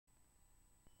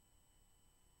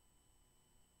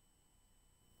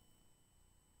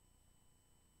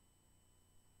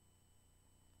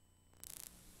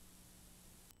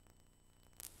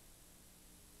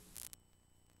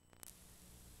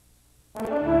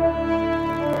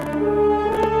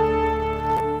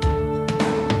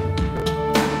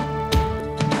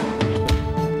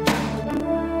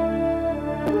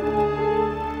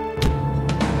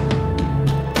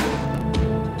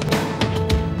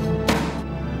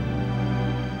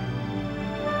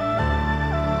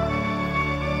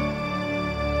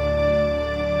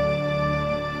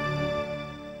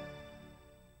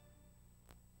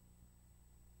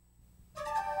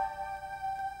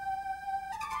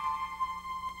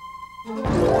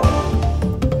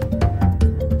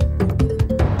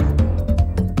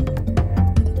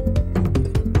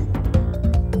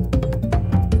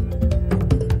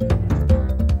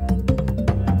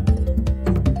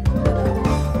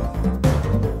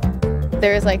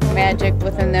There's like magic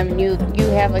within them. You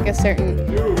have like a certain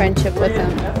friendship with them.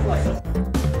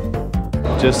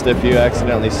 Just if you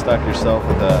accidentally stuck yourself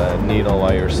with a needle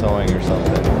while you were sewing or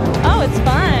something. Oh, it's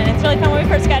fun. It's really fun. When we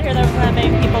first got here, there wasn't that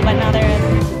many people, but now there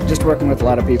is. Just working with a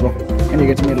lot of people, and you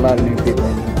get to meet a lot of new people,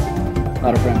 and a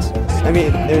lot of friends. I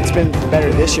mean, it's been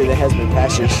better this year than it has been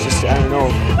past years. Just, I don't know.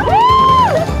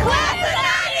 Class of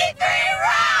 '93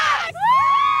 rocks!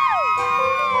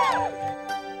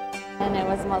 And it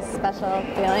was the most special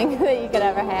feeling that you could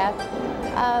ever have.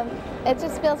 It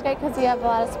just feels great because you have a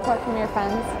lot of support from your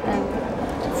friends, and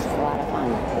it's just a lot of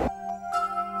fun.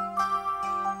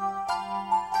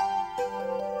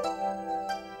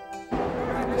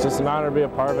 It's just an honor to be a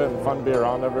part of it and fun to be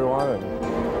around everyone, and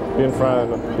being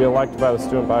elected by the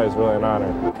student body is really an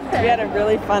honor. We had a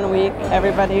really fun week.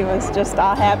 Everybody was just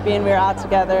all happy and we were all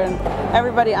together, and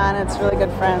everybody on it's really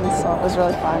good friends, so it was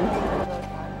really fun.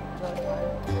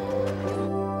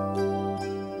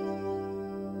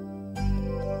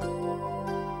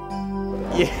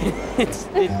 Yeah,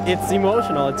 it's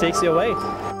emotional. It takes you away.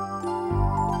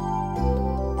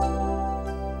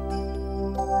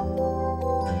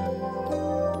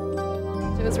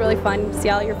 It was really fun to see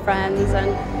all your friends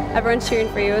and everyone cheering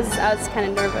for you. I was kind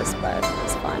of nervous, but it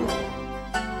was fun.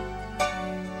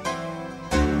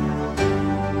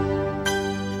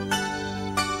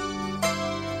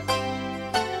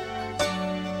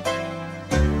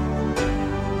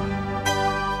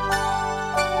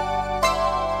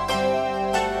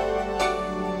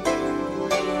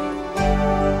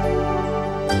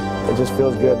 It just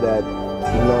feels good that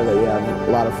you know that you have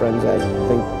a lot of friends that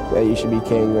think that you should be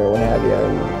king or what have you,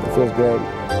 and it feels great.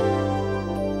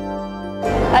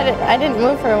 I didn't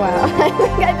move for a while. I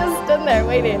think I just stood there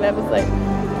waiting. I was like,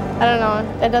 I don't know,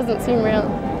 it doesn't seem real.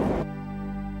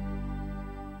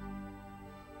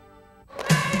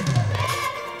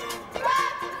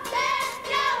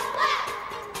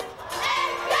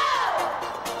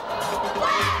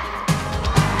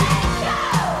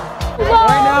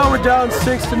 Right now we're down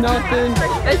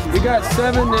 6-0. We got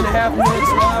 7.5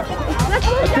 minutes left.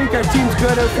 I think our team's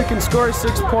good if we can score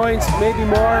 6 points, maybe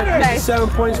more. 7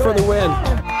 points for the win.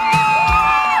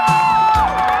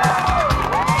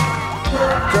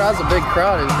 Draws a big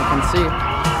crowd, as you can see.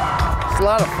 It's a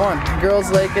lot of fun.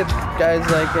 Girls like it, guys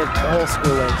like it, the whole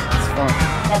school likes it. It's fun.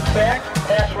 Up back,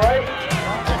 pass right,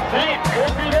 deep,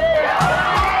 good be there.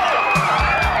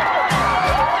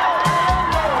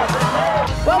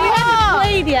 Well, we haven't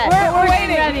played yet. We're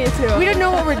waiting. Ready to. We don't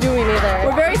know what we're doing either.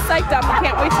 We're very psyched up. We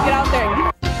can't wait to get out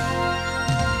there.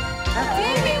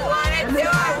 TV 1 and 2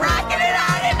 are rocking it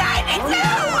out in '92.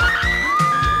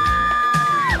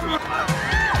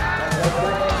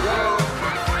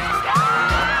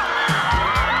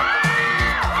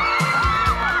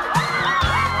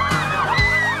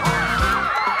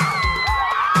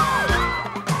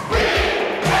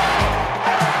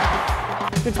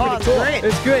 It's pretty cool. Great.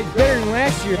 It's good. Better than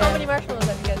last year. How many marshmallows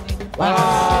have you guys eaten?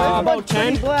 About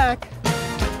 10. Black.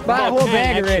 Bought a whole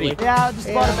bag already. Yeah,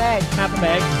 just bought a bag. Half a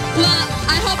bag. Well,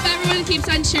 I hope everyone keeps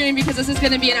on cheering because this is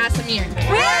going to be an awesome year.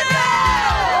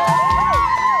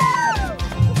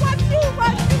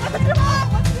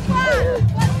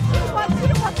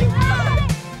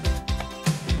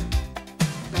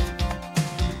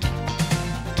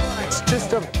 It's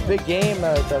just a big game.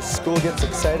 The school gets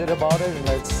excited about it, and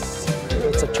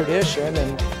it's a tradition,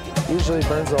 and usually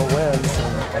Burnsville wins,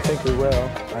 and I think we will.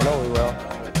 I know we will.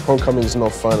 Homecoming is no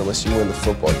fun unless you win the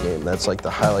football game. That's like the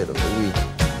highlight of the week.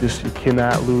 Just you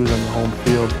cannot lose on the home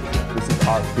field. This is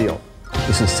our field.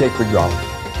 This is sacred ground.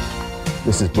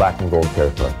 This is black and gold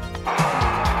territory.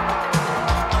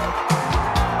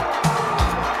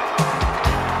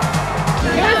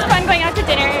 It was fun going out to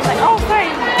dinner and like, oh, fun,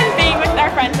 and being with our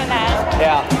friends and that.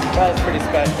 Yeah, that was pretty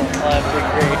special. That was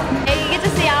great. You get to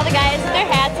see all the guys with their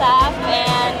hats off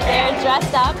and they're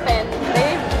dressed up and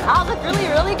they all look really,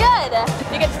 really good.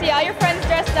 You get to see all your friends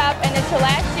dressed up, and it's your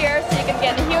last year, so you can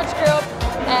get in a huge group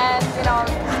and, you know,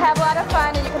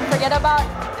 forget about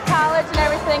college and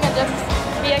everything and just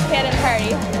be a kid and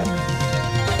party.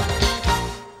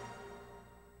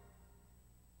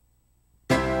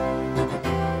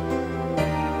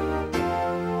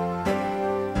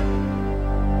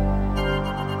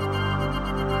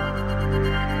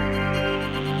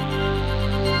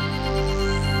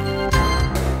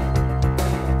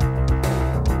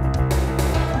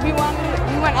 We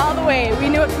went all the way. We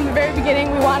knew it from the very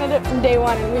beginning. We wanted it from day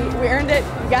one, and we earned it.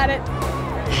 We got it.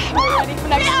 We're ready for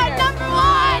next year.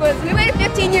 #1! We waited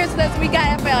 15 years for this. We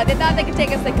got FIL. They thought they could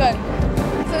take us. They couldn't.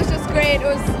 So it was just great. It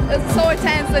was so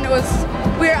intense, and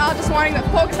we were all just wanting to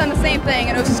focus on the same thing,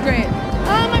 and it was just great.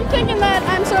 I'm thinking that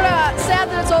I'm sort of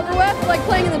sad that it's over with, like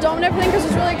playing in the dome and everything, because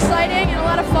it was really exciting and a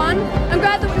lot of fun. I'm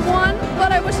glad that we won,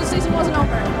 but I wish the season wasn't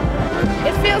over.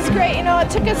 It feels great, you know. It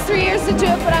took us 3 years to do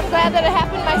it, but I'm glad that it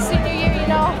happened my senior year, you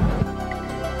know.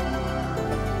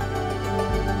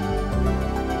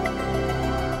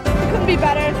 It couldn't be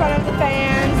better in front of the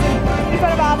fans and in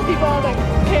front of all the people that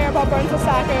care about Burnsville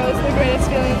soccer. It was the greatest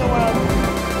feeling in the world.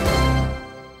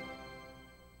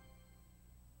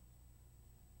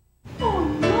 Oh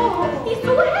no! He's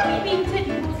so happy being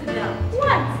Teddy Roosevelt.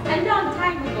 Once, a long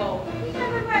time ago.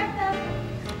 Remember, Martha?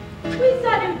 We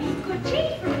thought it would be a good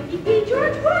change for him if he paid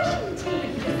George Washington.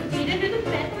 He stayed under the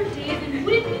bed for days and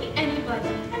wouldn't meet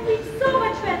anybody. And we'd so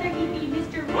much rather he be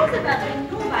Mr. Roosevelt than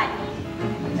nobody.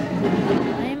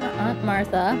 I'm Aunt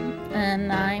Martha,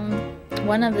 and I'm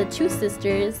one of the two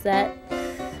sisters that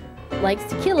likes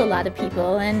to kill a lot of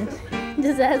people and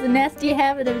just has a nasty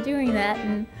habit of doing that.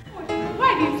 And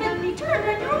why do you suddenly turn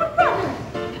on your own brother?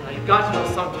 You've got to know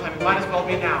sometime. It might as well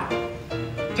be now.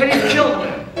 Teddy killed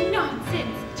him.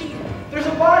 Nonsense, dear. There's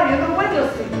a body in the window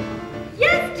seat.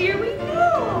 Yes, dear, we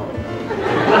know.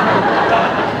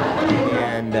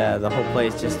 And the whole play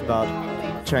is just about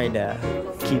trying to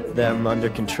keep them under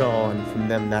control and from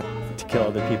them not to kill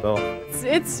other people.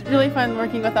 It's really fun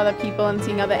working with other people and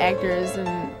seeing other actors, and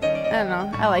I don't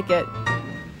know, I like it.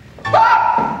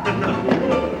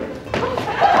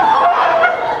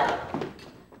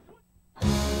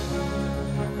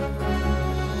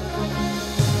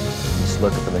 You just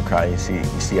look up in the crowd, you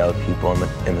see other people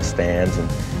in the stands, and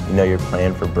you know you're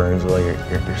playing for Burnsville,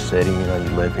 your city, you know you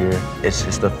live here. It's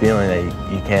just a feeling that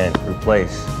you can't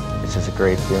replace. It's just a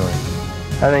great feeling.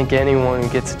 I think anyone who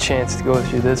gets a chance to go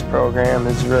through this program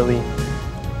has really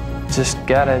just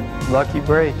got a lucky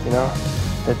break, you know,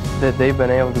 that they've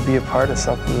been able to be a part of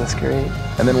something that's great.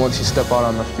 And then once you step out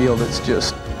on the field, it's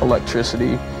just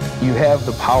electricity. You have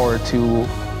the power to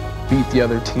beat the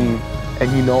other team,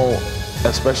 and you know,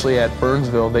 especially at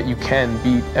Burnsville, that you can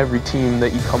beat every team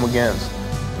that you come against.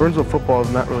 Burnsville football is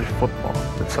not really football.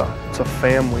 It's a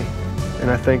family,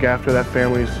 and I think after that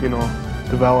family's, you know,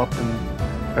 developed and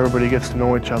everybody gets to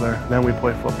know each other, then we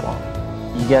play football.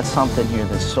 You get something here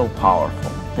that's so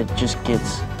powerful that just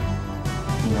gets,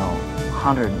 you know,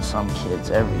 100 and some kids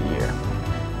every year.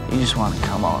 You just want to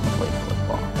come out and play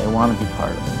football. They want to be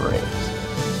part of the Braves.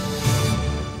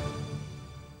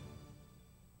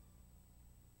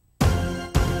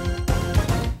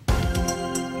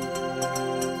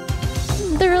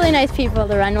 They're really nice people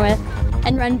to run with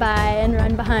and run by and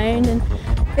run behind. And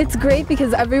it's great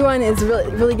because everyone is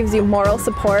really gives you moral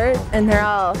support, and they're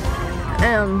all,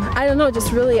 I don't know,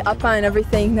 just really up on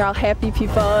everything. They're all happy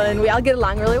people, and we all get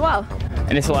along really well.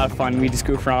 And it's a lot of fun. We just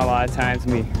goof around a lot of times,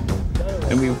 and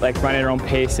we like run at our own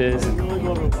paces, and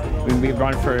we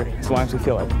run for as long as we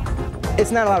feel like.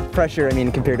 It's not a lot of pressure, I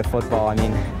mean, compared to football. I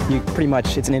mean, you pretty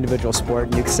much, it's an individual sport.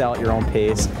 You excel at your own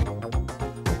pace.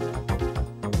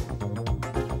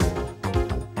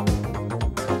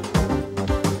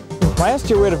 Last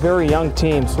year we had a very young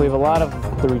team, so we have a lot of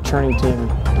the returning team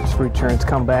returns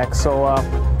come back. So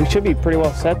we should be pretty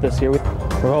well set this year.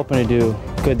 We're hoping to do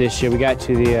good this year. We got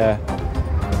to the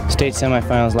state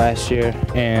semifinals last year,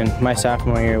 and my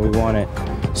sophomore year we won it.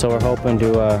 So we're hoping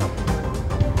to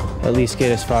at least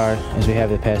get as far as we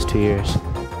have the past 2 years.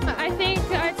 I think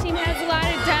our team has a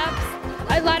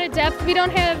lot of depth. We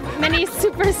don't have many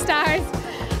superstars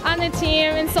on the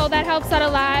team, and so that helps out a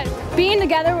lot. Being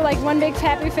together, we're like one big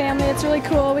happy family. It's really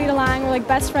cool. We get along. We're like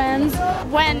best friends.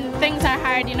 When things are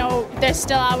hard, you know, they're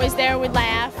still always there. We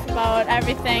laugh about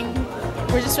everything.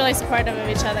 We're just really supportive of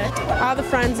each other. All the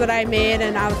friends that I made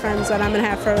and all the friends that I'm going to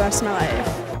have for the rest of my life.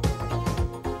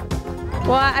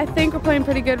 Well, I think we're playing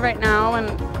pretty good right now,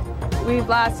 and we've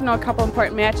lost, you know, a couple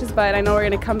important matches, but I know we're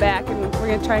going to come back and we're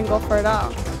going to try and go for it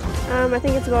all. I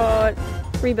think it's about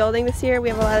rebuilding this year. We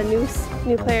have a lot of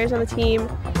new players on the team,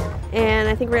 and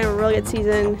I think we're going to have a really good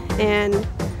season, and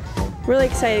really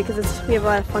excited because we have a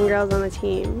lot of fun girls on the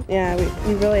team. Yeah,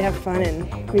 we really have fun,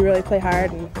 and we really play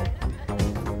hard, and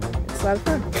it's a lot of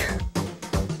fun.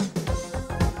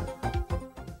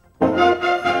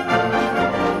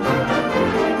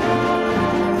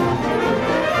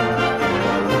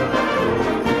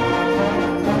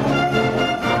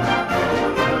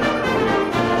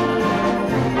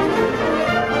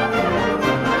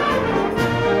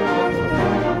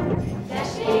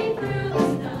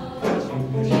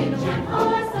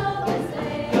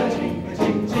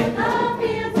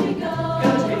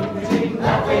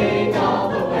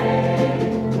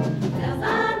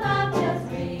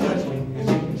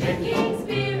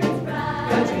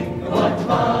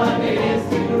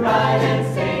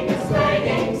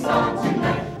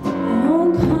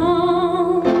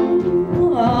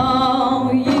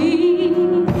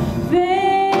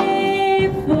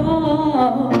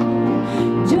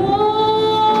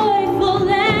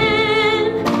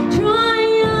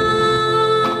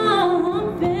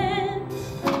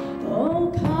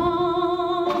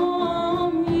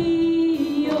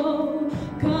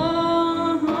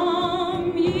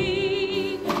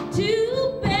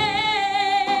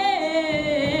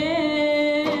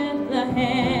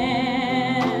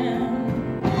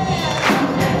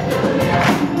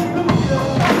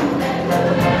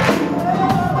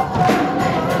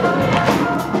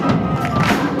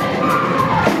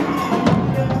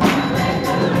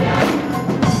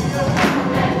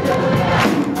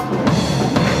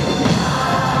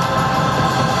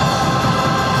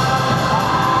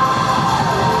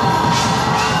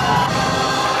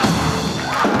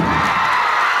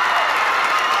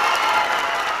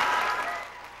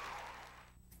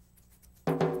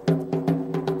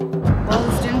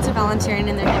 volunteering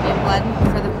and they're giving blood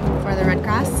for the Red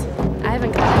Cross. I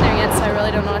haven't come in there yet, so I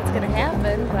really don't know what's going to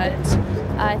happen, but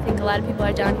I think a lot of people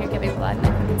are down here giving blood, and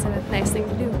I think it's a nice thing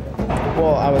to do.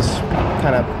 Well, I was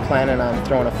kind of planning on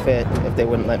throwing a fit if they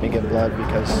wouldn't let me give blood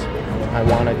because I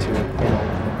wanted to,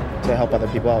 to help other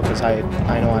people out because I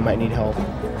know I might need help,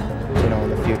 in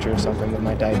the future or something with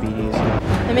my diabetes.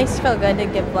 It makes you feel good to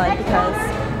give blood because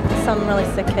some really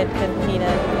sick kid could need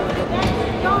it.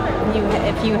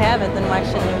 If you have it, then why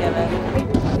shouldn't you give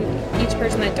it? Each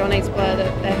person that donates blood,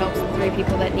 that helps 3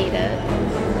 people that need it.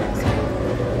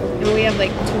 And we have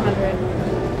like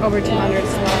over 200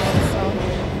 slots. So.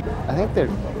 I think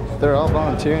they're all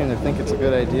volunteering. They think it's a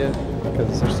good idea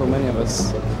because there's so many of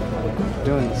us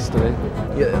doing this today.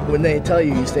 Yeah, when they tell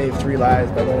you save 3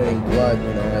 lives by donating blood,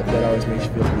 that always makes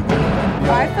you feel pretty good.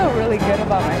 I feel really good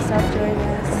about myself doing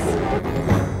this.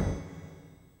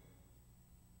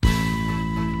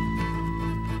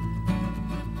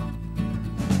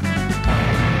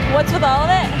 What's with all of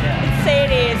it? It's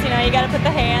Sadie's, you gotta put the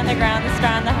hay on the ground, the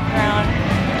straw on the ground,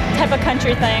 type of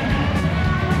country thing.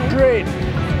 Great.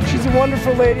 She's a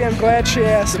wonderful lady. I'm glad she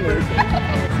asked me.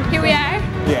 Here we are.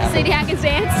 Yeah. Sadie Hawkins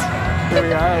Dance. Here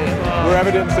we are. We're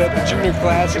evidence that the junior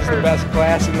class is the best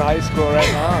class in the high school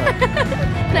right now.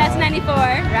 Class 94,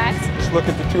 right? Just look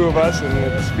at the 2 of us and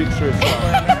it speaks for itself.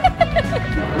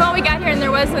 Well, we got here and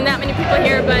there wasn't that many people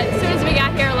here, but as soon as we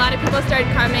got here, a lot of people started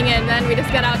coming, and then we just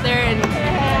got out there and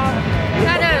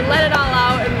kind of let it all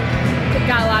out, and it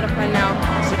got a lot of fun now.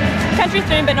 Country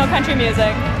stream, but no country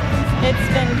music. It's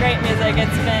been great music.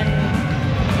 It's been,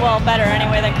 better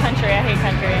anyway than country. I hate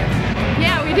country.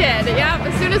 Yeah, we did. Yeah,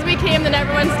 as soon as we came, then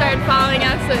everyone started following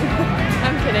us, and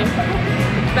I'm kidding.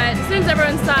 But as soon as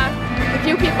everyone saw a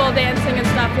few people dancing and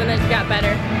stuff, then it got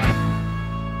better.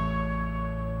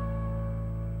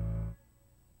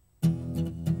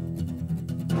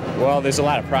 Well, there's a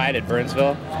lot of pride at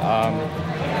Burnsville.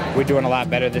 We're doing a lot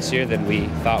better this year than we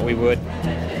thought we would.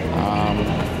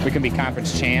 We can be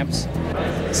conference champs.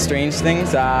 Strange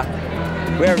things.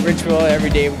 We have a ritual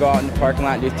every day. We go out in the parking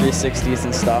lot and do 360s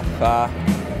and stuff.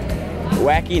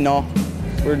 Wacky? No.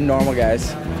 We're normal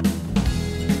guys.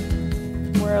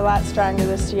 We're a lot stronger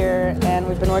this year, and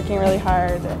we've been working really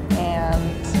hard,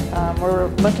 and we're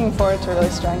looking forward to a really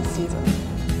strong season.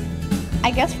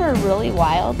 I guess we're really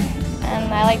wild,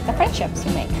 and I like the friendships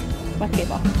we make with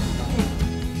people.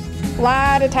 A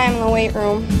lot of time in the weight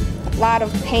room. A lot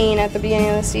of pain at the beginning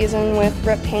of the season with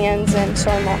ripped hands and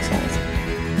sore muscles.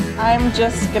 I'm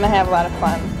just going to have a lot of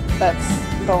fun. That's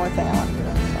the only thing I want to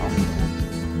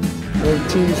do. The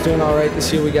team's doing all right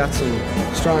this year. We got some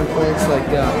strong points like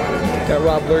got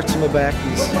Rob Lurtz in the back.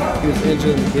 He was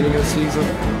injured in the beginning of the season.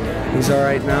 He's all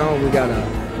right now. We got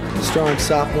a strong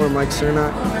sophomore, Mike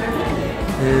Cernot.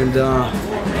 And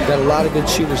got a lot of good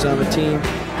shooters on the team.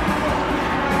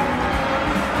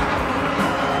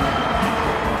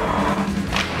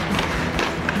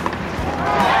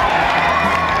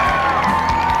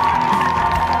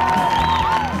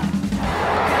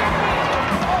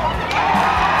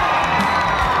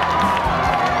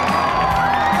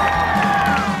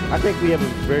 think we have a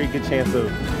very good chance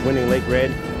of winning Lake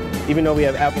Red. Even though we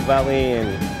have Apple Valley and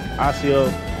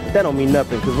Osseo, that don't mean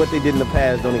nothing because what they did in the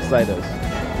past don't excite us.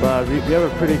 But we have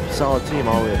a pretty solid team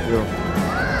all the way through.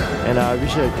 And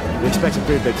we expect some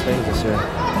pretty big things this year.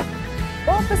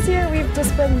 Well, this year we've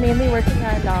just been mainly working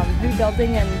on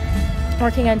rebuilding and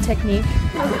working on technique.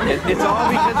 It's all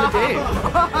because of Dave.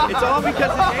 It's all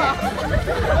because of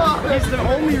Dave. He's the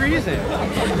only reason.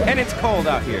 And it's cold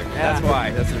out here. That's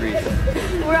why. That's the reason.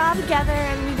 We're all together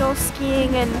and we go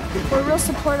skiing and we're real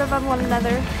supportive of one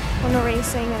another when we're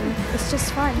racing and it's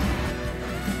just fun.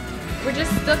 We're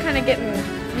just still kind of getting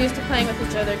used to playing with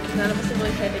each other because none of us have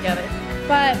really played together.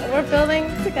 But we're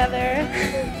building together.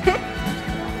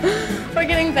 We're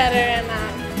getting better, and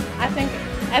I think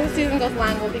as the season goes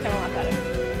on, we'll become a lot better.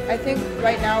 I think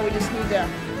right now we just need to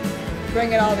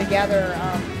bring it all together.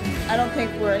 I don't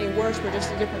think we're any worse. We're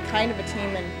just a different kind of a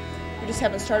team, and we just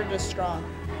haven't started as strong.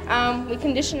 We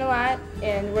condition a lot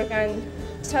and work on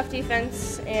tough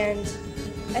defense, and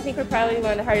I think we're probably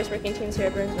one of the hardest working teams here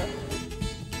at Burnsville.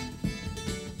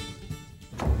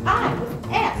 I was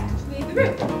asked to leave the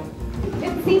room.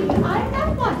 It seems that I am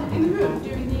not wanted in the room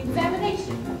during the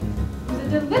examination. It was a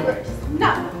deliberate snub. I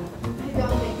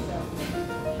don't think so.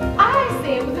 I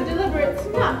say it was a deliberate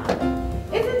snub.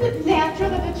 Isn't it natural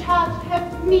that the child should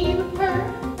have me with her?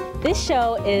 This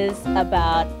show is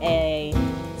about a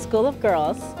school of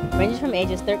girls ranging from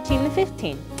ages 13 to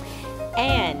 15.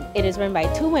 And it is run by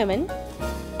 2 women,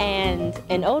 and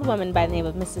an old woman by the name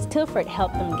of Mrs. Tilford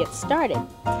helped them get started.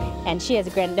 And she has a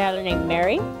granddaughter named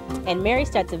Mary, and Mary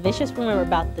starts a vicious rumor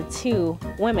about the 2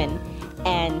 women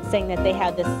and saying that they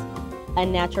have this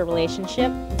unnatural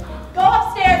relationship. Go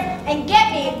upstairs and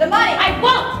get me the money. I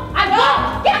won't. I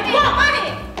won't. Get me the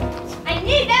money. I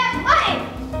need that money.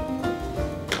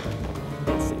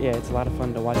 It's a lot of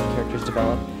fun to watch the characters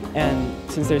develop. And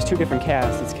since there's 2 different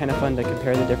casts, it's kind of fun to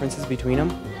compare the differences between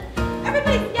them.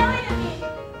 Everybody's yelling at me.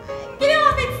 Get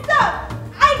all mixed up.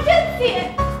 I did see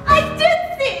it. I did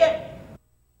see it.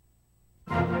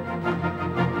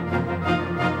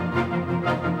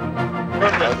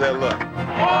 How's that look?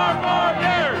 More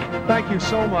years! Thank you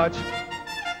so much.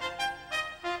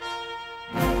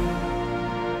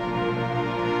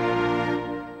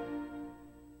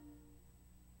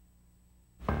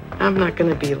 I'm not going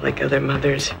to be like other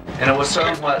mothers. And it was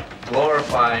somewhat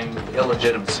glorifying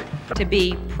illegitimacy. To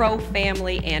be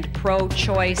pro-family and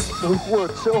pro-choice. We've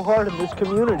worked so hard in this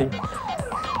community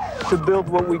to build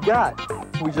what we got.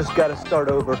 We just got to start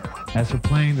over. As for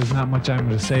playing, there's not much I'm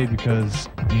going to say because,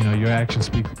 you know, your actions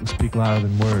speak louder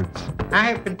than words. I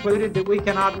have concluded that we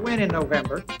cannot win in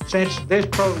November, since this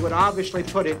vote would obviously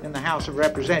put it in the House of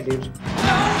Representatives.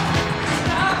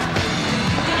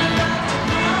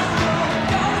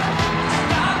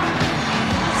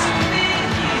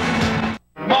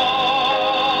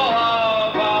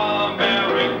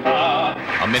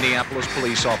 Minneapolis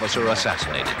police officer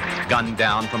assassinated, gunned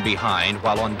down from behind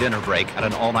while on dinner break at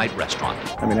an all-night restaurant.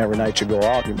 I mean, every night you go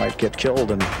out, you might get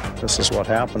killed, and this is what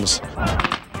happens.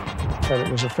 That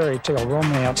it was a fairy tale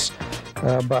romance,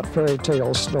 but fairy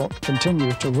tales don't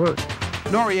continue to work.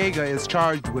 Noriega is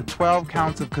charged with 12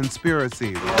 counts of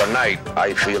conspiracy. Tonight,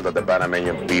 I feel that the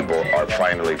Panamanian people are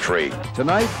finally free.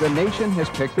 Tonight, the nation has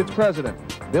picked its president.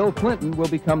 Bill Clinton will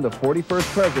become the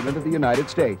 41st president of the United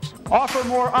States. Offer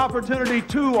more opportunity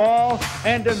to all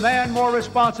and demand more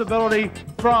responsibility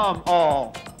from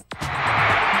all.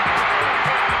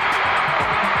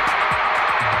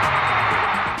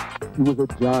 He was a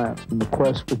giant in the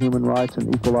quest for human rights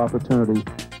and equal opportunity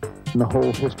in the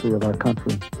whole history of our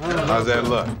country. How's that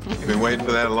look? You've been waiting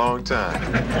for that a long time.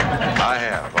 I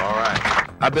have, all right.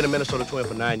 I've been a Minnesota Twin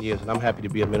for 9 years, and I'm happy to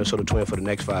be a Minnesota Twin for the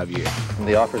next 5 years.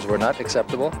 The offers were not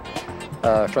acceptable.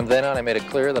 From then on, I made it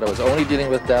clear that I was only dealing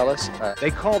with Dallas. They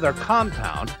call their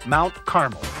compound Mount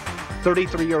Carmel.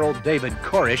 33-year-old David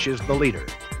Koresh is the leader.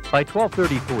 By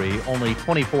 12:33, only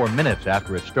 24 minutes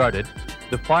after it started,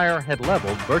 the fire had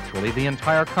leveled virtually the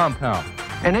entire compound.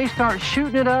 And they start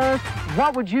shooting at us,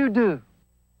 what would you do?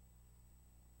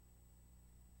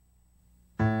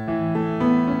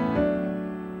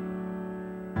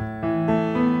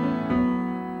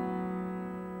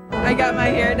 I got my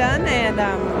hair done and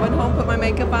went home, put my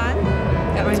makeup on,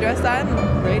 got my dress on,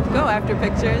 ready to go after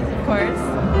pictures, of course.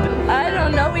 I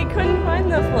don't know, we couldn't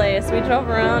find the place. We drove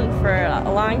around for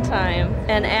a long time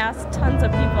and asked tons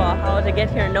of people how to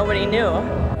get here. Nobody knew.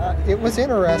 It was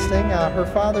interesting. Her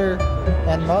father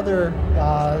and mother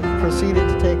proceeded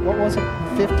to take, what was it,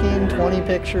 15, 20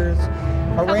 pictures,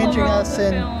 arranging us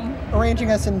in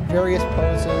arranging us in various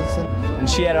poses. And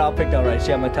she had it all picked out right.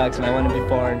 She had my tux, and I went in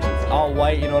before, and it's all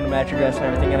white, you know, to match her dress and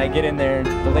everything. And I get in there, and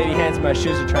the lady hands me my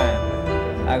shoes to try on.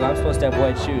 I go, I'm supposed to have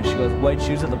white shoes. She goes, white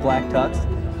shoes with the black tux?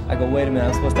 I go, wait a minute,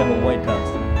 I'm supposed to have a white tux.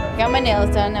 Got my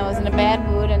nails done. I was in a bad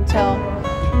mood until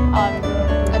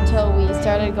we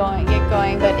started get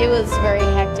going. But it was very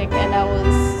hectic, and I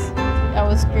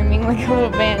was screaming like a little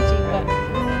banshee. But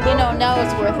you know, now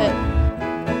it's worth it.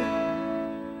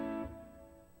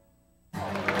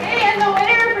 Hey, and the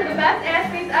winner for the best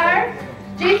athletes are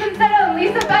Jason Settle and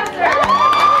Lisa Bester.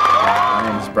 My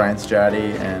name is Brian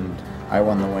Strati, and I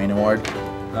won the Wayne Award.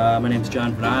 My name is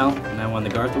John Penile, and I won the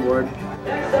Garth Award.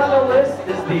 Next on the list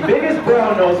is the biggest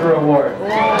brown noser award.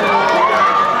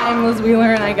 I'm Liz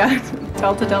Wheeler, and I got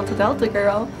Delta Delta Delta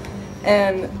Girl.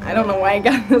 And I don't know why I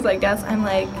got this. I guess I'm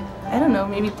like, I don't know,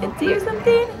 maybe 50 or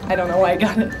something? I don't know why I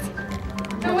got it.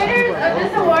 The winners of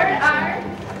this award are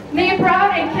Nate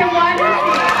Brown and Kim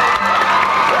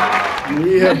Wanderson.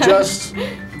 We have just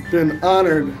been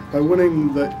honored by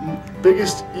winning the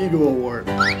biggest Eagle Award.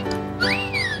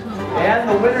 And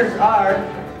the winners are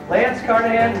Lance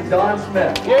Carnahan and Dawn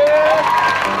Smith.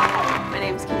 Yeah! My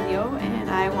name's Kim Yo, and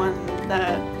I won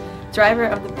the Driver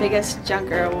of the Biggest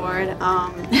Junker Award.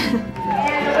 And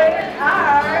the winners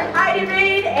are Heidi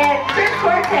Reed and Chris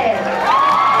Cortez.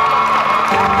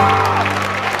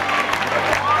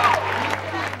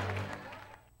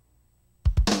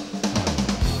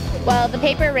 Well, the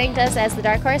paper ranked us as the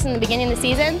dark horse in the beginning of the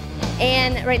season,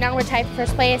 and right now we're tied for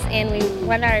first place, and we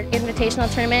won our invitational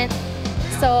tournament.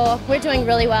 So we're doing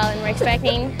really well, and we're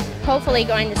expecting, hopefully,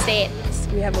 going to state.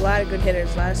 We have a lot of good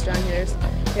hitters, a lot of strong hitters.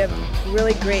 We have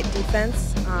really great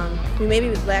defense. We may be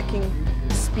lacking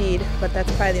speed, but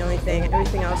that's probably the only thing.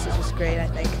 Everything else is just great, I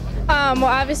think. Well,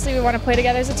 obviously we want to play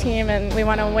together as a team, and we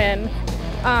want to win.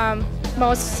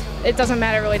 It doesn't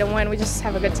matter really to win. We just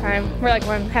have a good time. We're like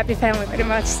one happy family pretty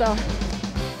much, so.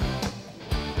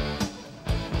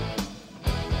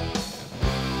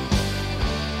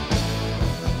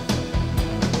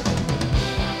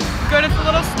 Good, it's a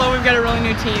little slow. We've got a really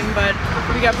new team, but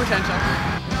we got potential.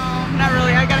 No, not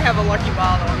really. I gotta have a lucky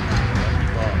ball though.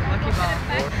 Lucky ball.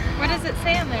 What does it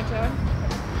say on there, Joe?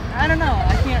 I don't know.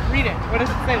 I can't read it. What does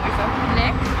it say, Lisa?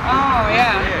 Nick? Oh,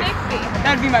 yeah. Nixie.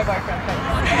 That'd be my boyfriend.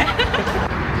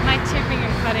 My chipping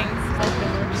and cutting is like the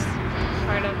worst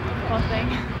part of the whole thing.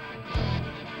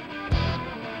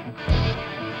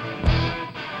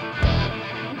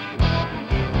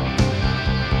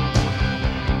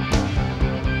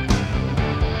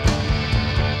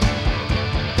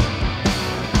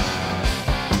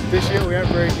 This year we aren't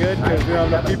very good because we don't have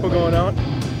enough people going out.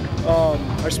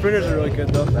 Our sprinters are really good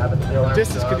though.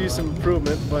 Distance could use some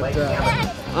improvement, but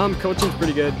coaching's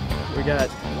pretty good. We got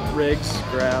Riggs,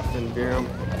 Graff, and Biram.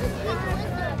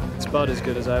 It's about as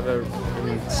good as I've ever,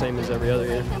 same as every other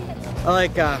year. I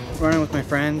like running with my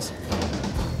friends.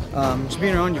 Just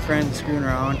being around your friends, screwing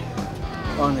around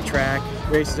on the track.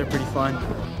 Races are pretty fun.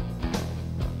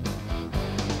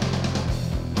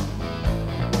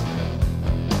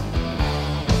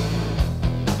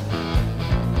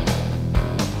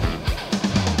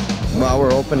 Well,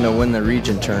 we're hoping to win the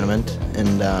region tournament,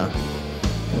 and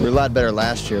we were a lot better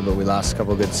last year, but we lost a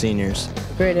couple good seniors.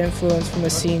 Great influence from the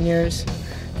seniors.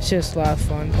 It's just a lot of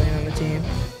fun playing on the team.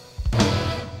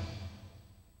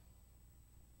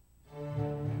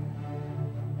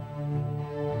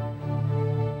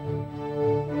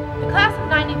 The class of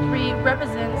 '93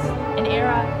 represents an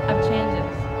era of changes.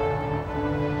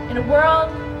 In a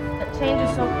world that changes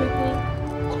so quickly,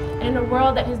 and in a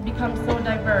world that has become so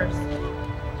diverse,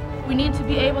 we need to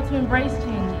be able to embrace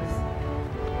changes.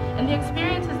 And the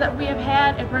experiences that we have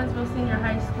had at Burnsville Senior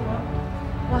High School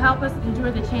will help us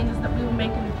endure the changes that we will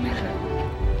make in the future.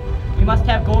 We must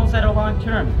have goals that are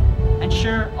long-term. And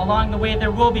sure, along the way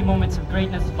there will be moments of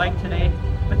greatness like today,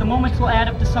 but the moments will add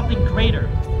up to something greater.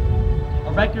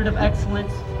 A record of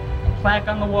excellence, a plaque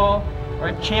on the wall, or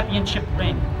a championship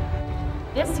ring.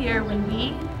 This year, when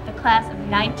we, the class of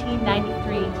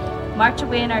 1993, march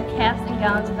away in our caps and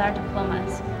gowns with our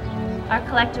diplomas, our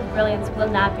collective brilliance will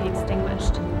not be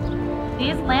extinguished.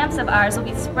 These lamps of ours will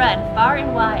be spread far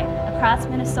and wide across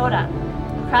Minnesota,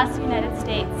 across the United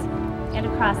States, and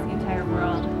across the entire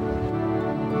world.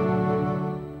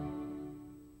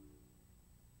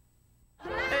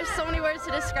 There's so many words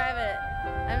to describe it.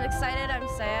 I'm excited, I'm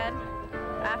sad,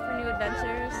 after new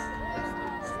adventures.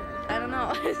 I don't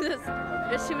know,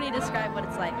 there's too many to describe what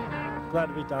it's like. Glad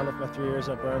to be done with my 3 years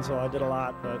at Burnsville. I did a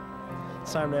lot, but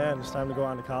it's time to end. It's time to go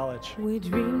on to college. We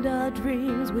dreamed our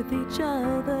dreams with each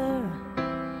other,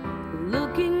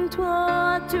 looking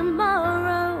toward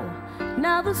tomorrow.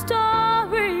 Now the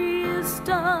story is starting.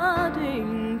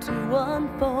 starting to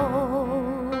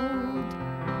unfold.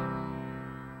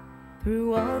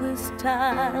 Through all this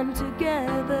time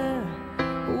together,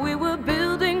 we were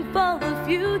building for the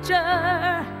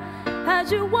future. As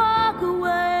you walk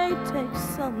away, take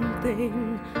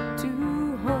something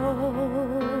to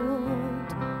hold.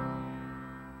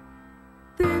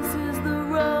 This is the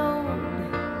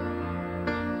road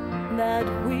that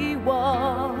we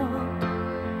walk,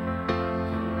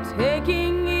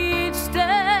 taking each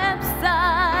step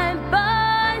side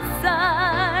by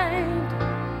side.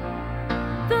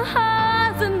 The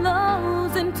highs and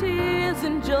lows and tears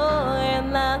and joy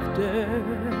and laughter.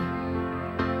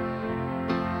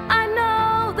 I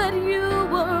know that you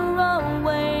were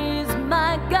always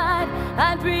my guide.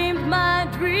 I dreamed my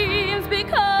dreams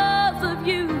because of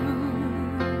you.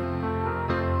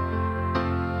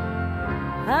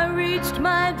 I reached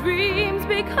my dreams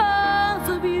because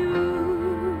of you.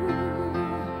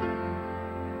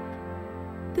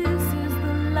 This is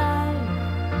the life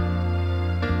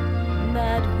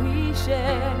that we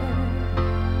share.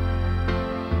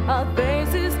 Our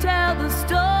faces tell the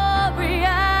story,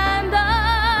 and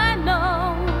I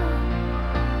know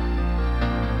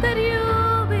that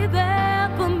you'll be there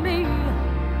for me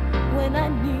when I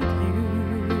need you.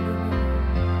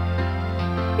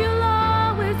 You'll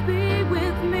always be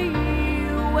with me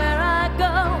where I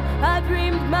go. I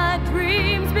dreamed my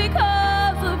dreams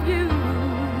because of you.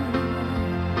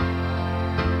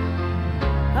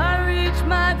 I reached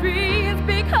my dreams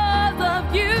because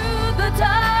of you. The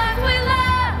times we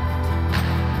laughed,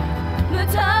 the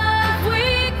times we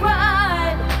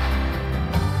cried,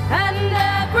 and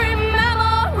every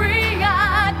memory I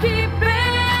keep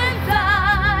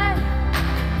inside.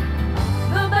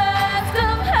 The best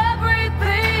of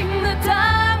everything, the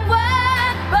time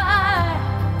went by.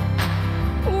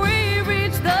 We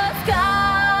reached the sky.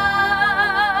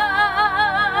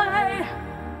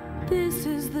 This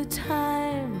is the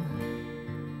time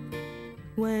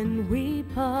when we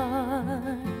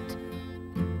part.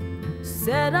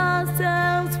 Set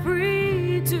ourselves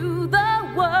free to the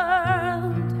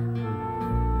world,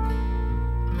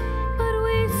 but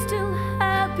we still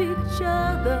have each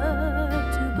other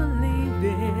to believe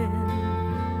in.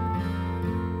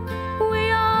 We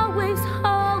always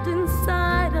hold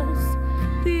inside us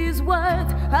these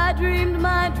words. I dreamed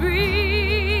my dream